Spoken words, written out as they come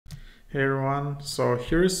Hey everyone, so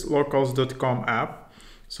here's locals.com app.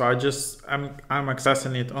 So I'm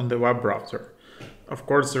accessing it on the web browser. Of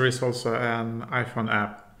course, there is also an iPhone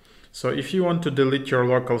app. So if you want to delete your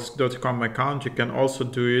locals.com account, you can also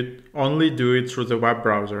only do it through the web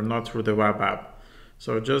browser, not through the web app.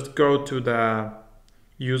 So just go to the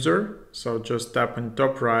user. So just tap on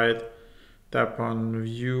top right, tap on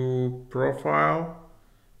view profile,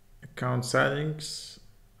 account settings,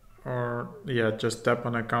 just tap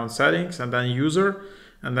on account settings and then user,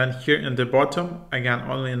 and then here in the bottom, again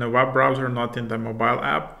only in the web browser, not in the mobile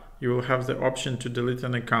app, you will have the option to delete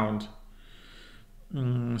an account.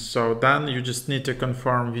 So then you just need to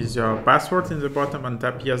confirm with your password in the bottom and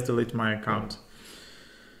tap yes, delete my account.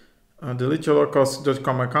 Delete your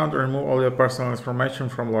locals.com account or remove all your personal information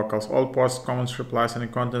from locals. All posts, comments, replies,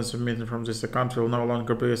 and content submitted from this account will no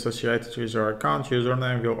longer be associated with your account.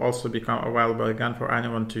 Username will also become available again for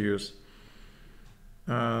anyone to use.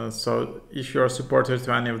 So if you are supportive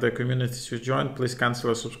to any of the communities you joined, please cancel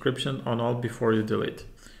a subscription on all before you delete.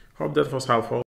 Hope that was helpful.